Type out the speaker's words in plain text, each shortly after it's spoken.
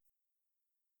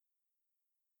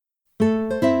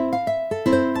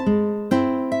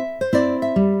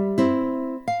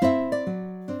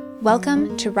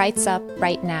Welcome to Rights Up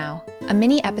Right Now, a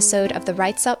mini episode of the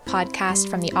Rights Up podcast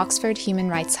from the Oxford Human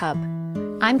Rights Hub.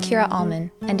 I'm Kira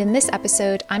Allman, and in this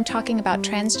episode, I'm talking about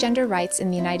transgender rights in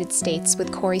the United States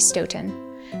with Corey Stoughton.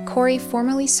 Corey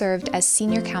formerly served as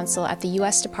senior counsel at the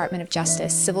U.S. Department of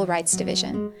Justice Civil Rights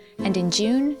Division, and in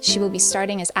June, she will be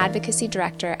starting as advocacy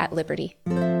director at Liberty.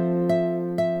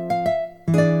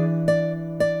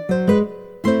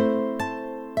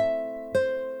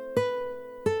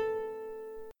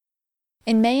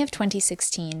 In May of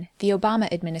 2016, the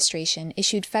Obama administration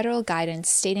issued federal guidance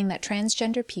stating that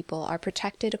transgender people are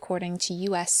protected according to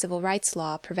U.S. civil rights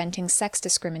law preventing sex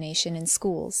discrimination in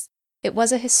schools. It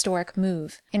was a historic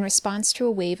move, in response to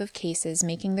a wave of cases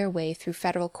making their way through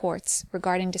federal courts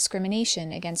regarding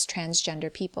discrimination against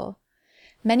transgender people.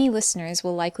 Many listeners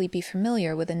will likely be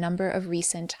familiar with a number of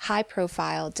recent,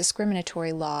 high-profile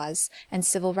discriminatory laws and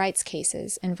civil rights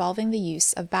cases involving the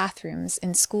use of bathrooms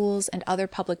in schools and other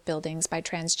public buildings by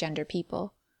transgender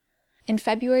people. In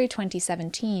February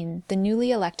 2017, the newly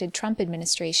elected Trump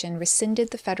administration rescinded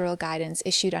the federal guidance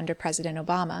issued under President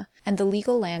Obama, and the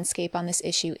legal landscape on this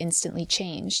issue instantly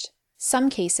changed. Some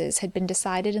cases had been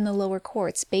decided in the lower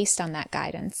courts based on that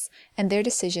guidance, and their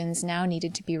decisions now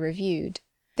needed to be reviewed.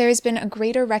 There has been a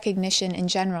greater recognition in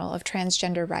general of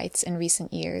transgender rights in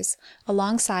recent years,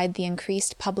 alongside the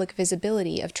increased public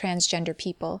visibility of transgender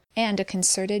people and a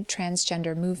concerted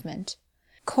transgender movement.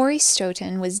 Corey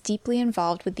Stoughton was deeply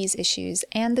involved with these issues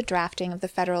and the drafting of the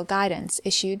federal guidance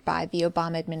issued by the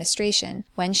Obama administration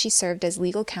when she served as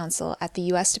legal counsel at the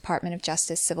U.S. Department of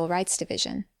Justice Civil Rights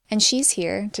Division. And she's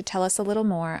here to tell us a little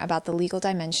more about the legal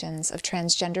dimensions of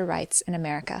transgender rights in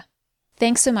America.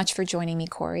 Thanks so much for joining me,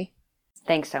 Corey.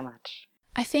 Thanks so much.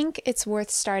 I think it's worth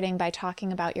starting by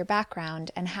talking about your background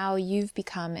and how you've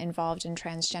become involved in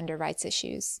transgender rights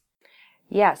issues.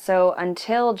 Yeah, so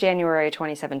until January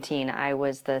 2017, I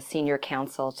was the senior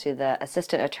counsel to the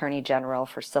Assistant Attorney General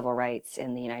for Civil Rights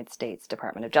in the United States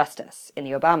Department of Justice in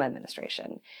the Obama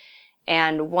administration.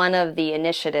 And one of the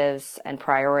initiatives and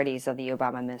priorities of the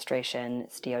Obama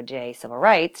administration's DOJ Civil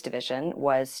Rights Division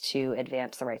was to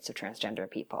advance the rights of transgender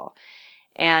people.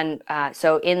 And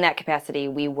so in that capacity,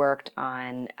 we worked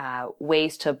on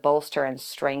ways to bolster and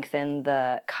strengthen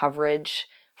the coverage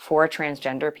for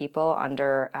transgender people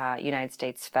under United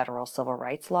States federal civil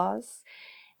rights laws.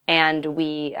 And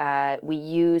we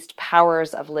used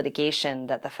powers of litigation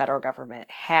that the federal government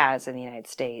has in the United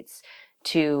States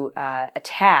to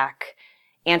attack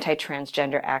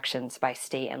anti-transgender actions by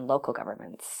state and local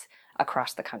governments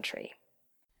across the country.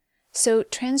 So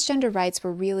transgender rights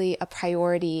were really a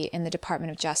priority in the Department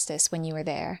of Justice when you were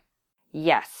there?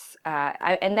 Yes,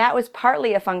 and that was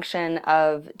partly a function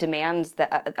of demands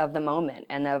of the moment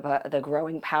and of the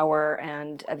growing power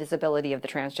and visibility of the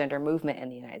transgender movement in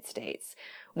the United States,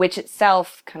 which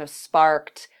itself kind of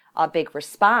sparked a big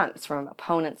response from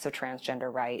opponents of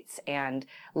transgender rights and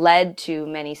led to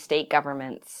many state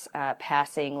governments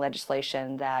passing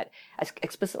legislation that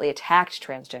explicitly attacked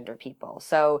transgender people.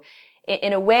 So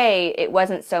in a way, it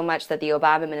wasn't so much that the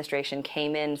Obama administration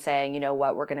came in saying, you know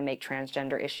what, we're going to make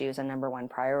transgender issues a number one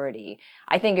priority.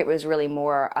 I think it was really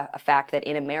more a fact that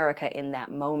in America in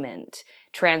that moment,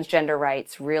 transgender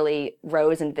rights really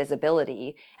rose in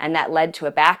visibility, and that led to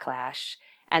a backlash.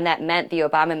 And that meant the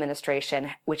Obama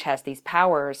administration, which has these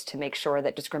powers to make sure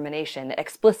that discrimination,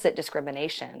 explicit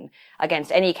discrimination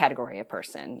against any category of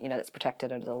person, you know, that's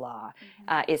protected under the law,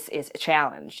 is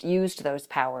challenged, used those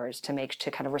powers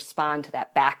to kind of respond to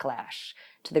that backlash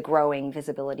to the growing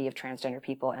visibility of transgender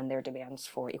people and their demands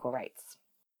for equal rights.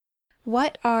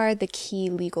 What are the key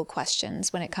legal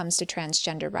questions when it comes to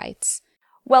transgender rights?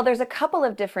 Well, there's a couple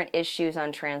of different issues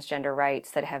on transgender rights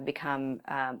that have become,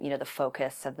 the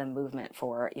focus of the movement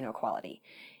for, equality.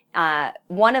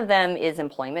 One of them is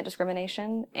employment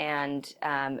discrimination and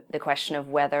the question of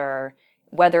whether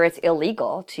it's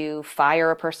illegal to fire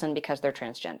a person because they're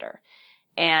transgender.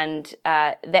 And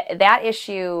that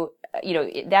issue,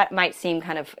 that might seem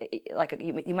kind of like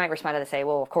you might respond to that and say,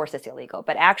 well, of course it's illegal.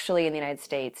 But actually, in the United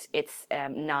States, it's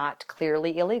not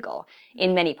clearly illegal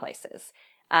in many places.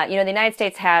 The United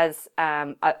States has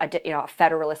a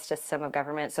federalist system of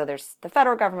government. So there's the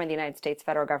federal government, the United States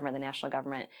federal government, the national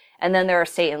government, and then there are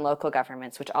state and local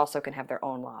governments, which also can have their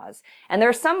own laws. And there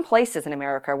are some places in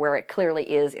America where it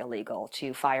clearly is illegal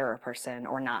to fire a person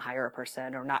or not hire a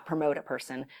person or not promote a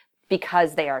person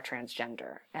because they are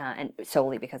transgender, and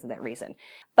solely because of that reason.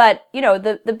 But,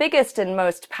 the biggest and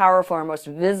most powerful or most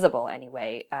visible,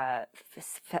 anyway,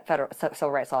 federal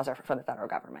civil rights laws are from the federal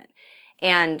government.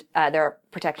 And there are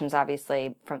protections,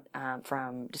 obviously,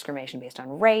 from discrimination based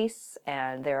on race,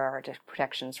 and there are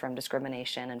protections from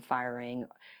discrimination and firing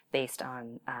based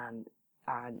on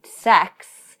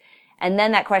sex. And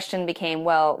then that question became,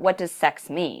 well, what does sex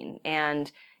mean?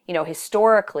 And,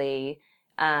 historically,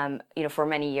 for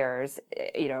many years,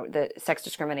 the sex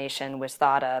discrimination was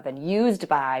thought of and used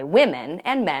by women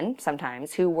and men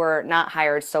sometimes who were not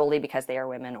hired solely because they are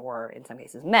women or in some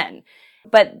cases men.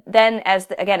 But then as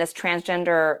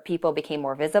transgender people became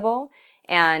more visible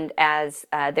and as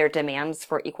their demands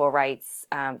for equal rights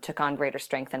took on greater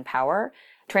strength and power,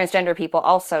 transgender people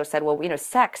also said, well,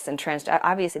 sex and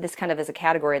obviously this kind of is a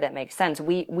category that makes sense.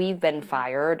 We've been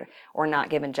fired or not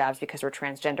given jobs because we're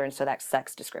transgender, and so that's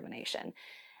sex discrimination.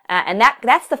 And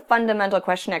that's the fundamental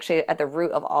question actually at the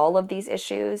root of all of these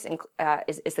issues,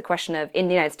 is the question of, in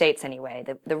the United States anyway,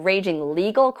 the raging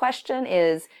legal question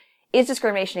is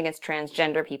discrimination against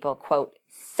transgender people, quote,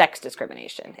 sex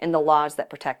discrimination in the laws that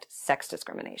protect sex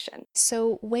discrimination.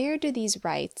 So where do these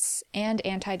rights and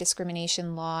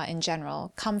anti-discrimination law in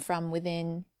general come from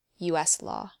within U.S.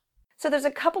 law? So there's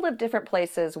a couple of different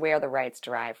places where the rights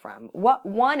derive from.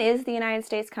 One is the United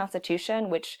States Constitution,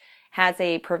 which has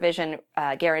a provision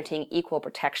guaranteeing equal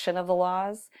protection of the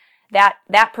laws.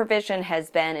 That provision has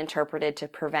been interpreted to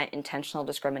prevent intentional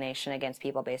discrimination against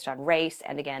people based on race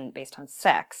and, again, based on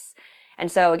sex. And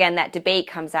so, again, that debate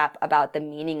comes up about the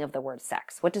meaning of the word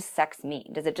sex. What does sex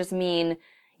mean? Does it just mean,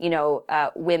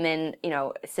 women,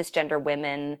 cisgender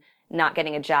women not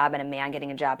getting a job and a man getting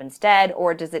a job instead?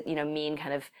 Or does it, mean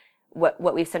kind of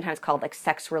what we've sometimes called like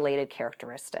sex-related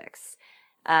characteristics,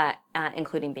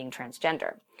 including being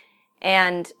transgender?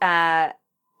 And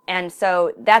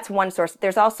so that's one source.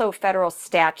 There's also federal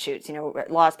statutes,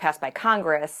 laws passed by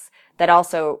Congress that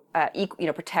also,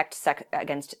 protect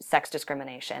against sex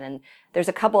discrimination. And there's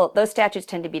a couple, those statutes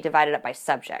tend to be divided up by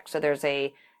subject. So there's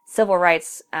a Civil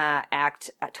Rights Act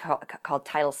called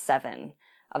Title VII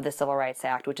of the Civil Rights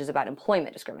Act, which is about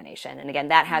employment discrimination. And again,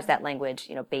 that has that language,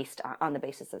 based on the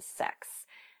basis of sex.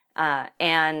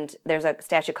 And there's a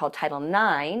statute called Title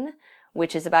IX,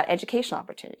 which is about educational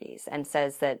opportunities and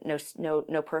says that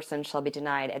no person shall be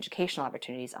denied educational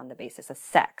opportunities on the basis of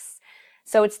sex.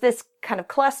 So it's this kind of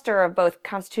cluster of both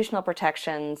constitutional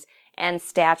protections and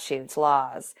statutes,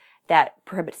 laws, that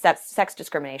prohibit sex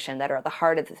discrimination that are at the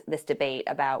heart of this debate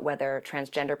about whether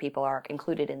transgender people are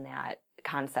included in that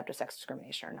concept of sex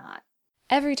discrimination or not.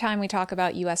 Every time we talk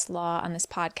about U.S. law on this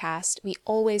podcast, we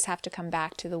always have to come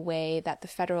back to the way that the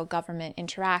federal government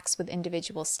interacts with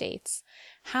individual states.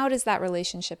 How does that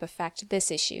relationship affect this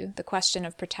issue, the question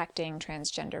of protecting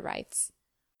transgender rights?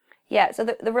 Yeah, so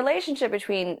the relationship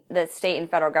between the state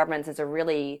and federal governments is a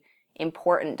really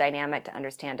important dynamic to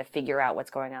understand to figure out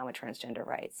what's going on with transgender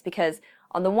rights. Because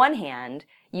on the one hand,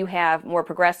 you have more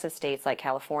progressive states like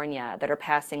California that are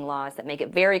passing laws that make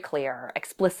it very clear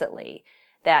explicitly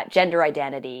that gender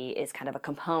identity is kind of a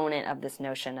component of this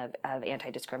notion of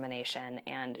anti-discrimination,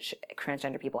 and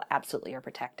transgender people absolutely are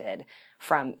protected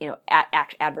from,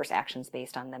 adverse actions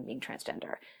based on them being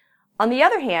transgender. On the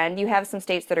other hand, you have some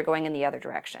states that are going in the other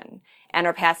direction and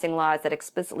are passing laws that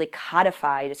explicitly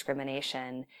codify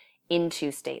discrimination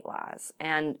into state laws.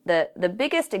 And the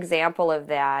biggest example of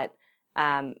that,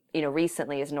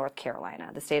 recently is North Carolina,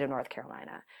 the state of North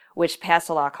Carolina, which passed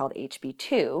a law called HB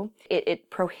 2. It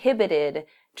prohibited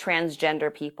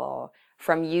transgender people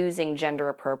from using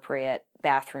gender-appropriate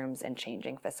bathrooms and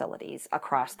changing facilities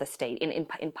across the state,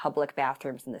 in public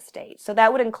bathrooms in the state. So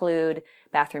that would include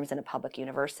bathrooms in a public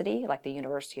university, like the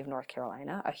University of North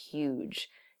Carolina, a huge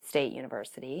state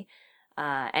university.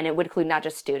 And it would include not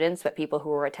just students, but people who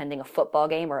were attending a football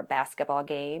game or a basketball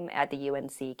game at the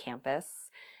UNC campus.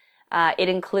 It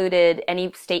included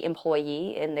any state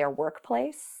employee in their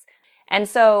workplace. And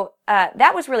so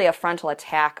that was really a frontal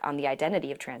attack on the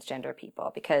identity of transgender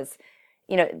people, because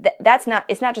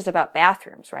it's not just about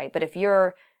bathrooms, right? But if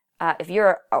you're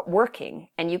working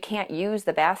and you can't use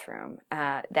the bathroom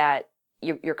that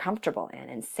you're comfortable in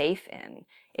and safe in,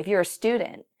 if you're a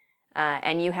student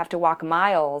and you have to walk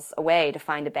miles away to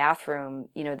find a bathroom,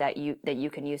 that you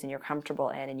can use and you're comfortable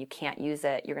in, and you can't use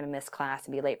it, you're going to miss class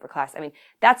and be late for class. I mean,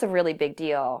 that's a really big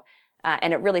deal,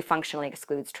 and it really functionally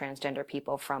excludes transgender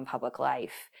people from public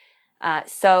life.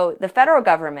 So the federal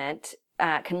government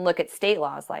can look at state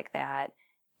laws like that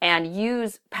and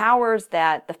use powers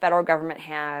that the federal government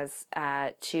has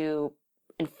to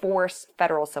enforce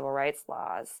federal civil rights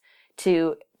laws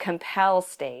to compel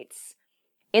states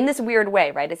in this weird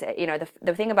way, right? It's,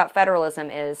 the thing about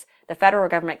federalism is the federal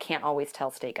government can't always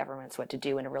tell state governments what to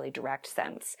do in a really direct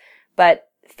sense. But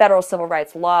federal civil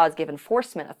rights laws give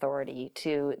enforcement authority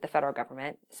to the federal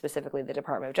government, specifically the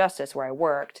Department of Justice, where I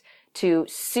worked, to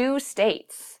sue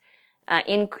states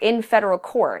in federal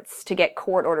courts to get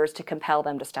court orders to compel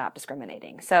them to stop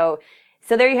discriminating. So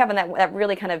So there you have that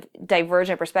really kind of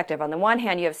divergent perspective. On the one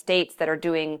hand, you have states that are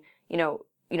doing,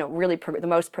 really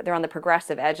they're on the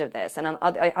progressive edge of this. And on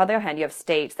the other hand, you have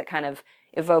states that kind of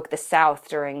evoke the South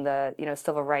during the,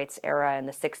 civil rights era in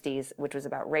the 60s, which was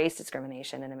about race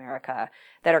discrimination in America,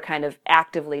 that are kind of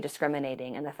actively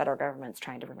discriminating, and the federal government's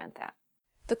trying to prevent that.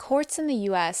 The courts in the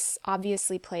U.S.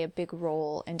 obviously play a big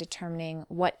role in determining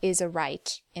what is a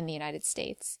right in the United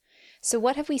States. So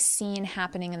what have we seen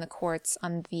happening in the courts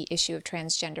on the issue of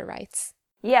transgender rights?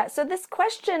 Yeah, so this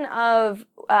question of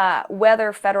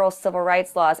whether federal civil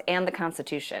rights laws and the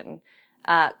Constitution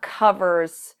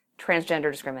covers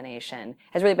transgender discrimination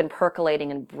has really been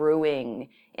percolating and brewing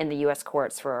in the U.S.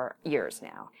 courts for years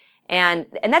now. And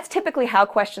that's typically how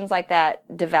questions like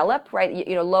that develop, right?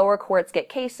 Lower courts get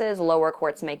cases, lower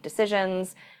courts make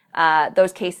decisions.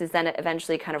 Those cases then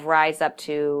eventually kind of rise up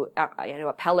to,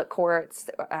 appellate courts.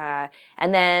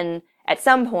 And then at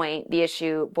some point, the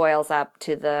issue boils up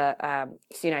to the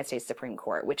United States Supreme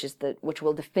Court, which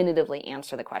will definitively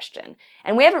answer the question.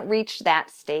 And we haven't reached that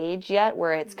stage yet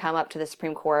where it's come up to the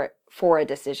Supreme Court for a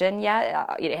decision yet.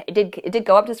 It did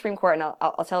go up to the Supreme Court, and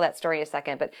I'll tell that story in a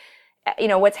second. But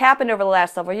what's happened over the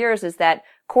last several years is that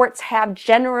courts have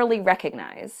generally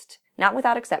recognized, not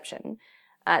without exception,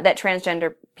 that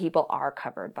transgender people are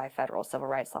covered by federal civil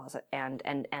rights laws and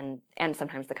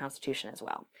sometimes the Constitution as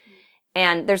well.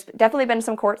 And there's definitely been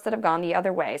some courts that have gone the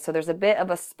other way. So there's a bit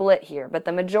of a split here, but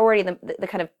the majority, the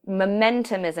kind of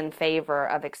momentum is in favor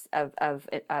of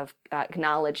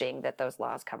acknowledging that those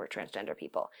laws cover transgender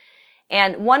people.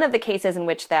 And one of the cases in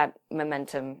which that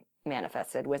momentum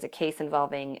manifested was a case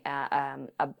involving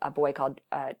a boy called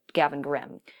Gavin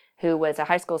Grimm, who was a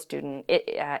high school student.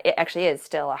 It actually is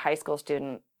still a high school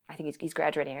student. I think he's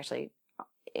graduating actually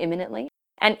imminently.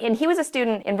 And he was a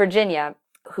student in Virginia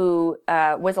who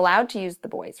was allowed to use the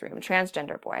boys' room, a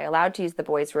transgender boy, allowed to use the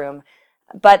boys' room.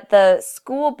 But the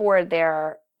school board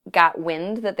there got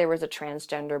wind that there was a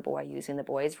transgender boy using the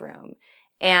boys' room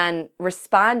and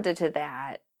responded to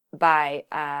that by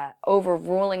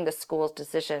overruling the school's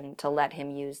decision to let him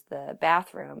use the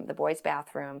bathroom, the boys'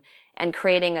 bathroom, and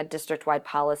creating a district-wide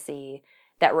policy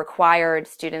that required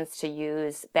students to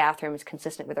use bathrooms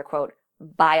consistent with their, quote,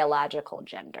 biological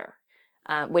gender,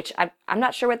 which I'm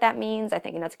not sure what that means. I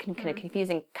think that's a kind of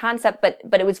confusing concept, but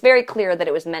it was very clear that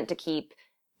it was meant to keep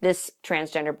this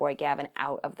transgender boy, Gavin,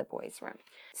 out of the boys' room.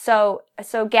 So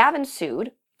Gavin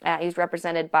sued. He was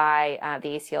represented by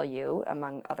the ACLU,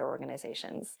 among other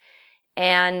organizations.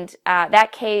 And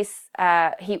that case,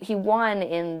 he won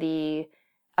in the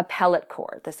appellate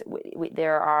court.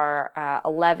 There are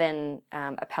 11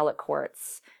 appellate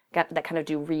courts that kind of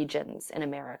do regions in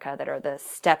America that are the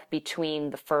step between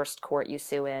the first court you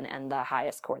sue in and the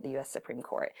highest court, the U.S. Supreme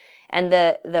Court. And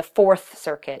the Fourth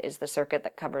Circuit is the circuit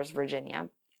that covers Virginia.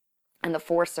 And the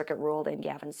Fourth Circuit ruled in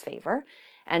Gavin's favor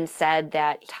and said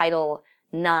that Title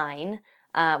 9,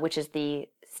 which is the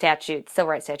civil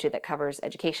rights statute that covers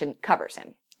education, covers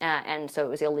him. And so it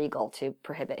was illegal to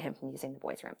prohibit him from using the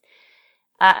boys' room.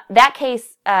 That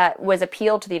case was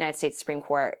appealed to the United States Supreme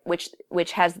Court,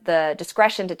 which has the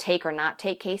discretion to take or not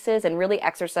take cases and really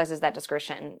exercises that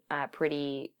discretion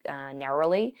pretty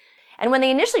narrowly. And when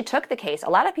they initially took the case, a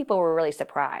lot of people were really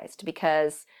surprised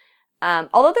because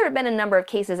although there had been a number of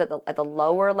cases at the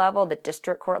lower level, the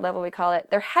district court level we call it,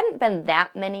 there hadn't been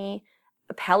that many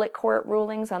appellate court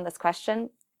rulings on this question,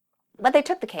 but they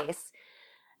took the case.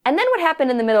 And then what happened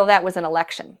in the middle of that was an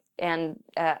election and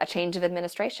a change of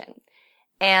administration.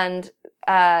 And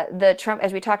the Trump,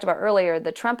 as we talked about earlier,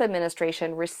 the Trump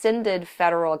administration rescinded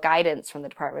federal guidance from the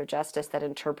Department of Justice that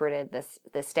interpreted this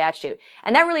statute.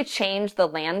 And that really changed the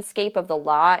landscape of the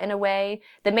law in a way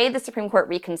that made the Supreme Court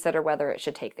reconsider whether it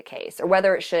should take the case or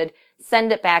whether it should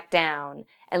send it back down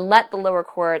and let the lower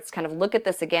courts kind of look at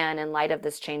this again in light of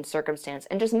this changed circumstance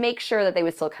and just make sure that they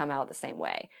would still come out the same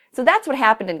way. So that's what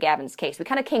happened in Gavin's case. We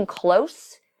kind of came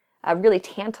close, really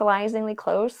tantalizingly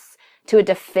close, to a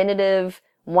definitive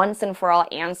once and for all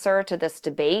answer to this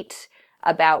debate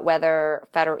about whether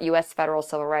U.S. federal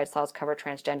civil rights laws cover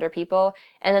transgender people.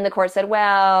 And then the court said,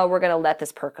 well, we're going to let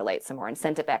this percolate some more and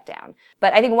sent it back down.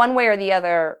 But I think one way or the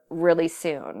other, really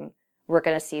soon, we're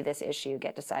going to see this issue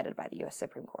get decided by the U.S.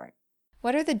 Supreme Court.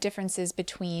 What are the differences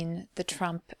between the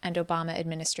Trump and Obama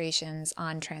administrations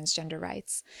on transgender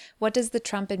rights? What does the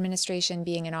Trump administration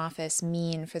being in office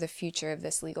mean for the future of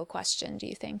this legal question, do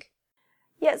you think?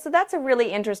 Yeah, so that's a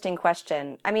really interesting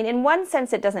question. I mean, in one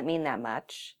sense, it doesn't mean that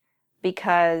much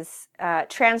because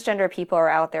transgender people are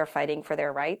out there fighting for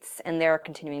their rights and they're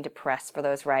continuing to press for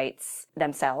those rights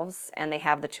themselves, and they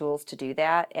have the tools to do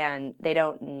that, and they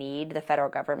don't need the federal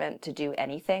government to do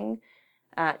anything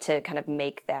to kind of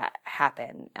make that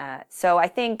happen. So I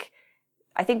think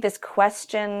this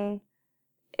question,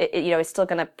 is still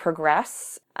going to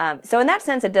progress. So in that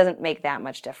sense, it doesn't make that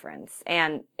much difference.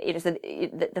 And it is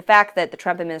the fact that the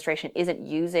Trump administration isn't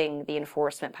using the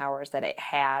enforcement powers that it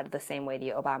had the same way the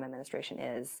Obama administration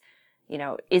is,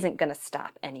 isn't going to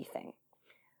stop anything.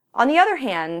 On the other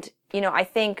hand, I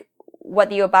think what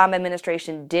the Obama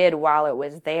administration did while it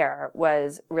was there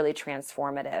was really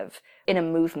transformative in a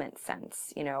movement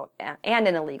sense, and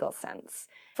in a legal sense,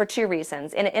 for two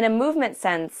reasons. In a movement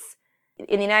sense,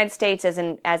 in the United States,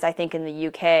 as I think in the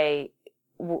UK,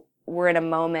 we're in a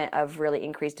moment of really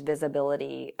increased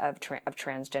visibility of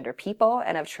transgender people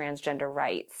and of transgender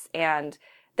rights. And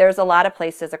there's a lot of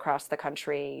places across the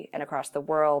country and across the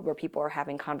world where people are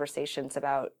having conversations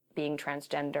about being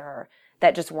transgender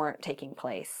that just weren't taking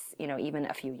place, even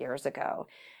a few years ago.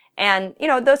 And,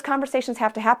 those conversations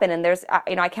have to happen. And there's,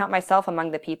 I count myself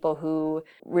among the people who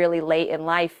really late in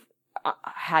life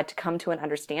had to come to an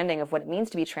understanding of what it means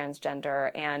to be transgender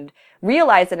and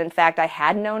realize that, in fact, I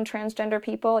had known transgender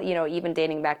people, even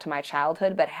dating back to my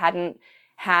childhood, but hadn't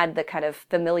had the kind of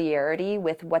familiarity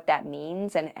with what that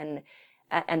means and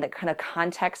the kind of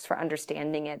context for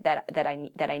understanding it that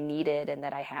I needed and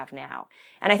that I have now.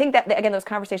 And I think that, again, those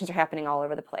conversations are happening all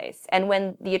over the place. And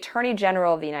when the Attorney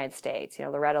General of the United States,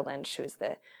 Loretta Lynch, who's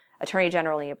the Attorney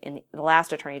General in the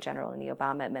last Attorney General in the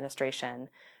Obama administration,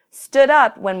 stood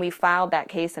up when we filed that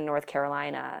case in North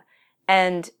Carolina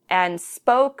and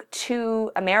spoke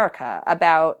to America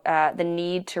about the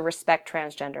need to respect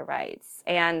transgender rights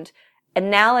and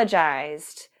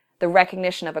analogized the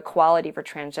recognition of equality for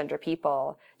transgender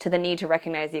people to the need to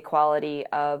recognize the equality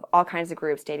of all kinds of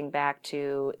groups dating back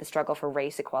to the struggle for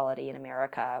race equality in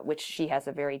America, which she has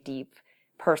a very deep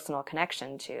personal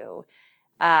connection to.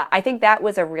 I think that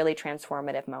was a really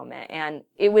transformative moment. And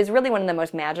it was really one of the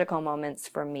most magical moments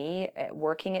for me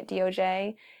working at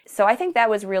DOJ. So I think that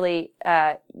was really,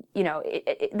 the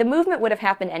movement would have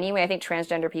happened anyway. I think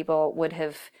transgender people would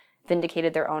have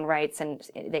vindicated their own rights, and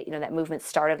that movement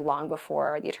started long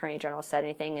before the Attorney General said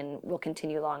anything and will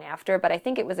continue long after. But I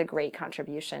think it was a great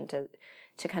contribution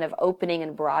to kind of opening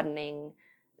and broadening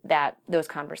those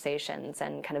conversations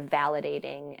and kind of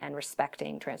validating and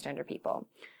respecting transgender people.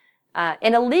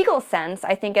 In a legal sense,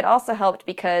 I think it also helped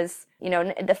because,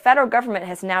 the federal government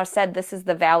has now said this is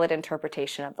the valid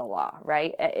interpretation of the law,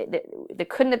 right? It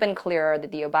couldn't have been clearer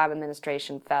that the Obama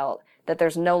administration felt that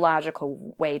there's no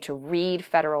logical way to read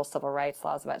federal civil rights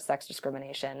laws about sex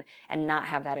discrimination and not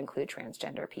have that include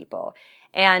transgender people.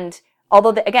 And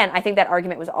although, again, I think that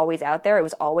argument was always out there, it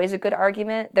was always a good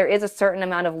argument, there is a certain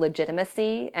amount of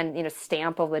legitimacy and,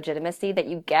 stamp of legitimacy that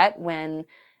you get when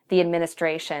the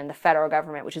administration, the federal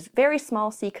government, which is very small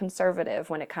c conservative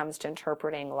when it comes to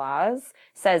interpreting laws,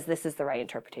 says this is the right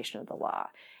interpretation of the law.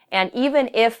 And even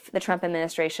if the Trump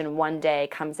administration one day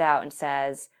comes out and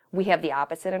says, we have the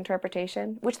opposite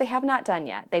interpretation, which they have not done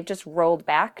yet, they've just rolled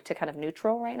back to kind of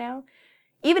neutral right now.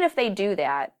 Even if they do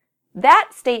that, that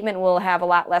statement will have a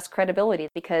lot less credibility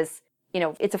because,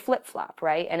 it's a flip-flop,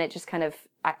 right? And it just kind of,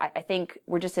 I think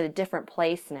we're just at a different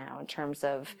place now in terms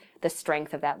of the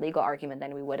strength of that legal argument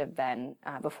than we would have been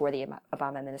before the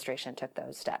Obama administration took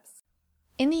those steps.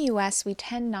 In the U.S., we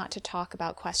tend not to talk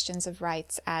about questions of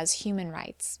rights as human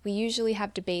rights. We usually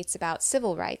have debates about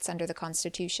civil rights under the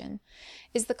Constitution.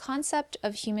 Is the concept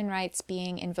of human rights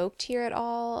being invoked here at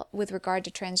all with regard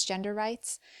to transgender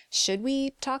rights? Should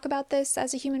we talk about this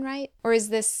as a human right? Or is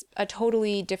this a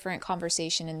totally different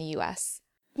conversation in the U.S.?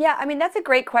 Yeah, that's a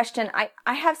great question.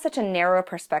 I have such a narrow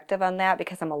perspective on that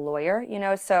because I'm a lawyer,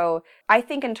 so I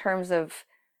think in terms of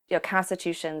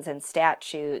constitutions and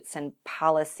statutes and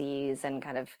policies and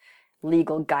kind of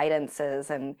legal guidances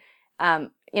and,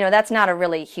 that's not a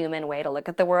really human way to look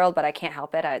at the world, but I can't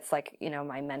help it. It's like,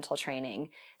 my mental training.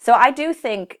 So I do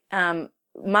think,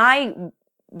 my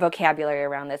vocabulary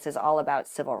around this is all about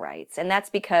civil rights. And that's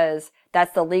because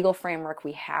that's the legal framework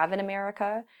we have in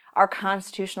America. Our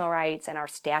constitutional rights and our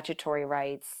statutory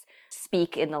rights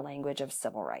speak in the language of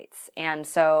civil rights. And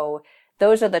so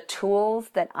those are the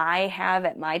tools that I have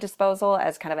at my disposal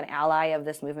as kind of an ally of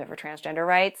this movement for transgender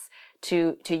rights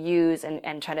to use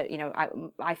and try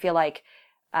to, I feel like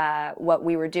what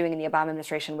we were doing in the Obama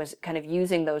administration was kind of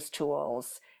using those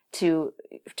tools to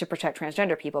protect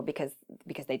transgender people because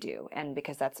they do, and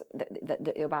because that's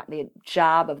the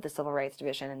job of the Civil Rights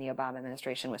Division in the Obama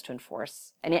administration was to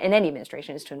enforce, and in any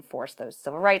administration is to enforce those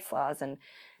civil rights laws, and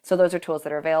so those are tools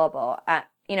that are available.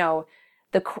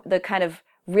 The kind of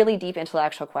really deep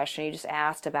intellectual question you just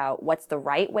asked about what's the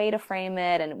right way to frame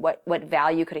it and what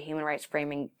value could a human rights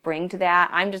framing bring to that.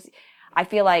 I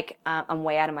feel like I'm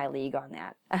way out of my league on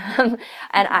that. And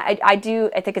I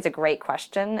think it's a great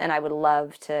question, and I would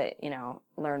love to,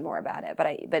 learn more about it.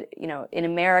 But in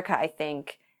America, I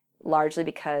think largely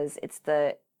because it's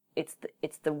the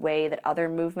way that other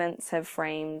movements have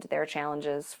framed their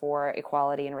challenges for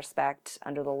equality and respect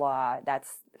under the law.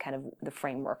 That's kind of the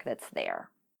framework that's there.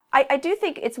 I do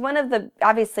think it's one of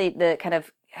obviously the kind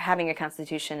of having a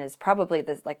constitution is probably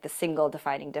the single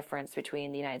defining difference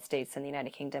between the United States and the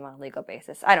United Kingdom on a legal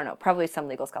basis. I don't know, probably some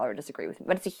legal scholar would disagree with me,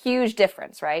 but it's a huge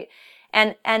difference, right?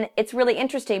 And it's really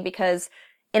interesting because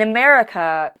in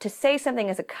America, to say something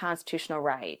is a constitutional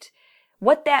right,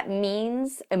 what that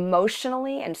means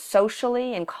emotionally and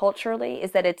socially and culturally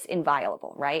is that it's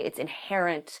inviolable, right? It's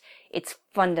inherent, it's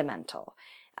fundamental.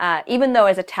 Even though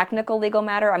as a technical legal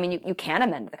matter, I mean, you can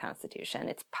amend the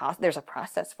Constitution. There's a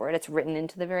process for it. It's written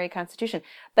into the very Constitution.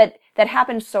 But that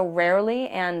happens so rarely,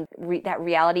 and that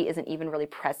reality isn't even really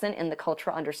present in the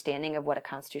cultural understanding of what a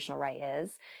constitutional right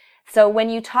is. So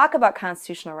when you talk about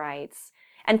constitutional rights,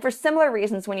 and for similar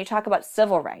reasons when you talk about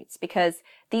civil rights, because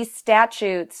these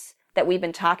statutes that we've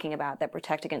been talking about that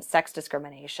protect against sex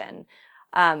discrimination,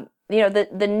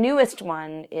 the newest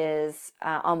one is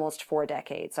almost 4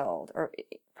 decades old, or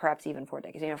perhaps even 4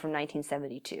 decades, from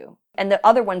 1972. And the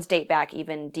other ones date back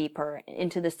even deeper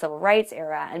into the civil rights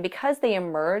era. And because they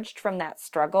emerged from that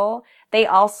struggle, they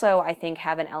also, I think,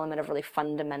 have an element of really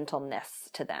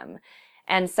fundamentalness to them.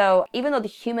 And so even though the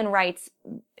human rights,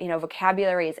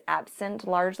 vocabulary is absent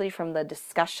largely from the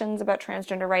discussions about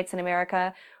transgender rights in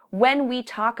America, when we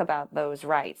talk about those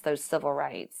rights, those civil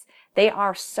rights, they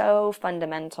are so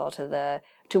fundamental to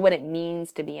what it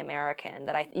means to be American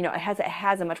that it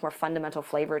has a much more fundamental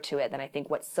flavor to it than I think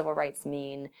what civil rights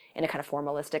mean in a kind of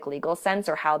formalistic legal sense,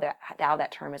 or how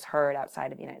that term is heard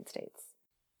outside of the United States.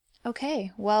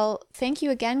 Okay, well, thank you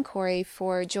again, Corey,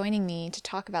 for joining me to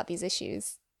talk about these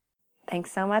issues.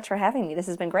 Thanks so much for having me. This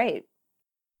has been great.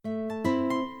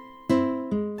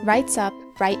 Rights Up,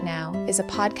 Right Now is a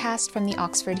podcast from the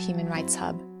Oxford Human Rights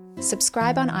Hub.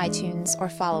 Subscribe on iTunes or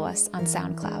follow us on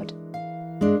SoundCloud.